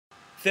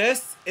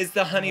This is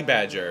the honey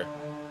badger.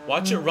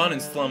 Watch it run in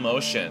slow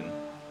motion.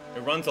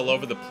 It runs all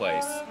over the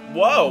place.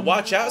 Whoa,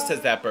 watch out,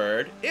 says that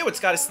bird. Ew, it's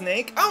got a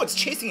snake. Oh, it's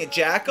chasing a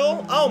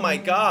jackal. Oh my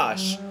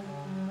gosh.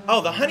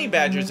 Oh, the honey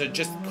badgers are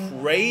just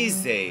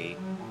crazy.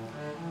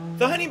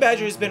 The honey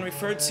badger has been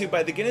referred to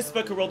by the Guinness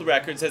Book of World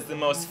Records as the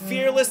most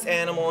fearless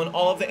animal in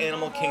all of the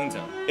animal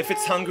kingdom. If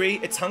it's hungry,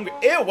 it's hungry.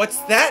 Ew, what's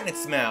that in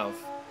its mouth?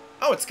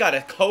 Oh, it's got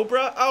a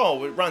cobra.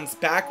 Oh, it runs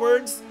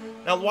backwards.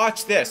 Now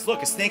watch this.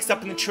 Look, a snake's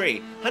up in the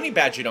tree. Honey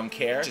badger don't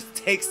care. It just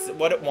takes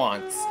what it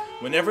wants.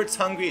 Whenever it's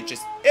hungry, it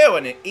just, ew,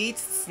 and it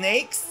eats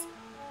snakes?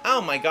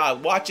 Oh my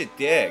god, watch it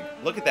dig.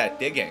 Look at that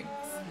digging.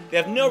 They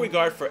have no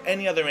regard for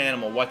any other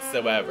animal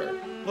whatsoever.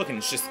 Look, and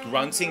it's just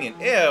grunting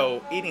and,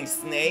 ew, eating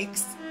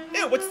snakes.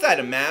 Ew, what's that,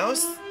 a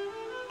mouse?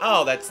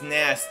 Oh, that's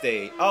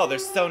nasty. Oh, they're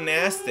so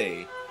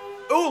nasty.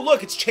 Ooh,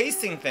 look, it's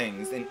chasing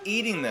things and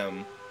eating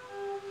them.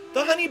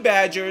 The honey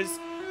badgers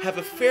have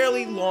a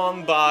fairly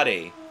long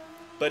body,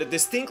 but a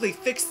distinctly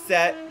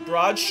thick-set,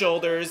 broad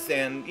shoulders,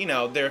 and, you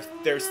know,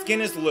 their skin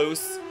is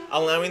loose,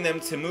 allowing them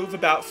to move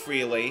about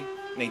freely,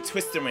 and they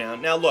twist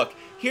around. Now look,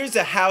 here's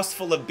a house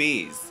full of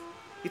bees.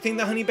 You think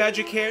the honey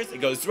badger cares?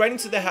 It goes right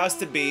into the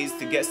house of bees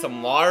to get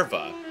some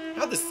larvae.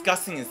 How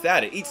disgusting is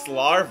that? It eats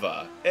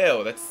larvae.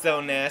 Ew, that's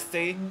so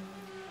nasty.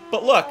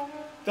 But look,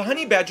 the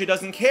honey badger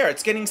doesn't care.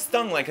 It's getting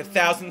stung like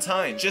 1,000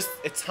 times. Just,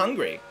 it's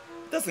hungry.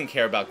 It doesn't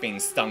care about being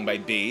stung by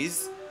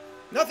bees.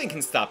 Nothing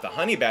can stop the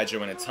honey badger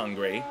when it's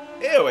hungry.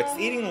 Ew, it's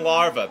eating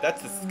larvae.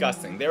 That's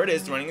disgusting. There it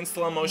is, running in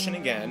slow motion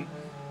again.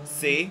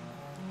 See?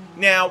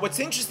 Now, what's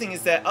interesting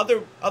is that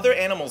other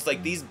animals,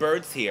 like these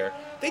birds here,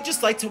 they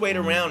just like to wait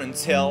around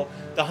until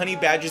the honey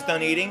badger's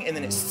done eating, and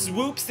then it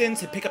swoops in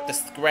to pick up the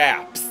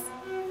scraps.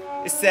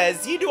 It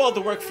says, you do all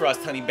the work for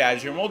us, honey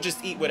badger, and we'll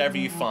just eat whatever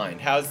you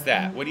find. How's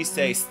that? What do you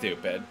say,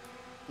 stupid?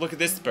 Look at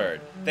this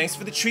bird. Thanks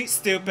for the treat,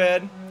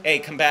 stupid. Hey,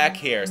 come back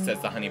here,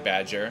 says the honey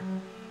badger.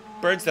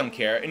 Birds don't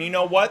care, and you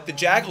know what? The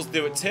jackals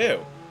do it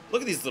too.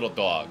 Look at these little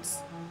dogs.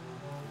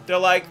 They're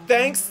like,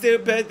 thanks,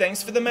 stupid.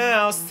 Thanks for the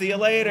mouse. See you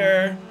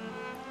later.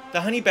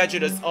 The honey badger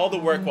does all the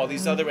work while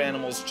these other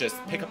animals just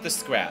pick up the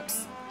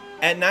scraps.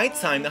 At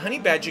nighttime, the honey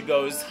badger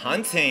goes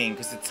hunting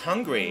because it's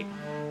hungry.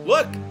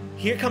 Look,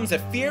 here comes a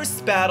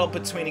fierce battle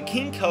between a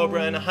king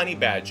cobra and a honey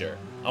badger.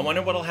 I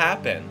wonder what'll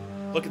happen.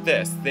 Look at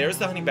this. There's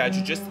the honey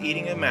badger just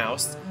eating a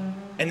mouse.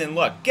 And then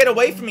look, get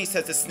away from me,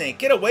 says the snake.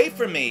 Get away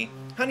from me.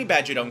 Honey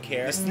badger don't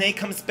care. The snake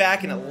comes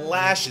back and it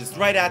lashes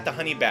right at the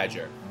honey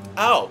badger.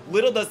 Oh,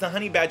 little does the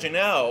honey badger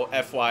know,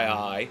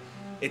 FYI,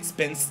 it's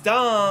been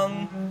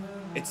stung.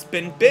 It's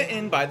been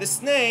bitten by the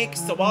snake,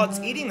 so while it's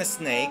eating the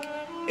snake,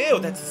 ew,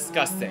 that's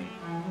disgusting.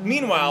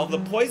 Meanwhile, the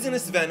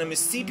poisonous venom is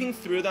seeping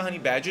through the honey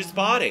badger's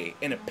body,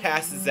 and it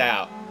passes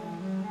out.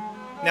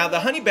 Now,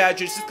 the honey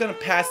badger is just going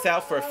to pass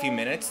out for a few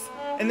minutes,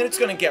 and then it's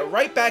going to get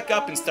right back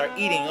up and start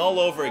eating all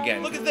over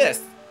again. Look at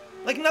this.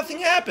 Like nothing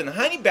happened. The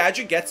honey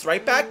badger gets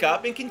right back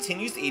up and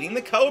continues eating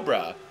the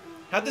cobra.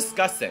 How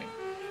disgusting.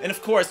 And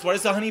of course, what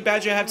does the honey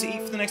badger have to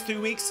eat for the next 3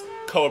 weeks?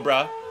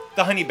 Cobra,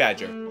 the honey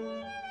badger.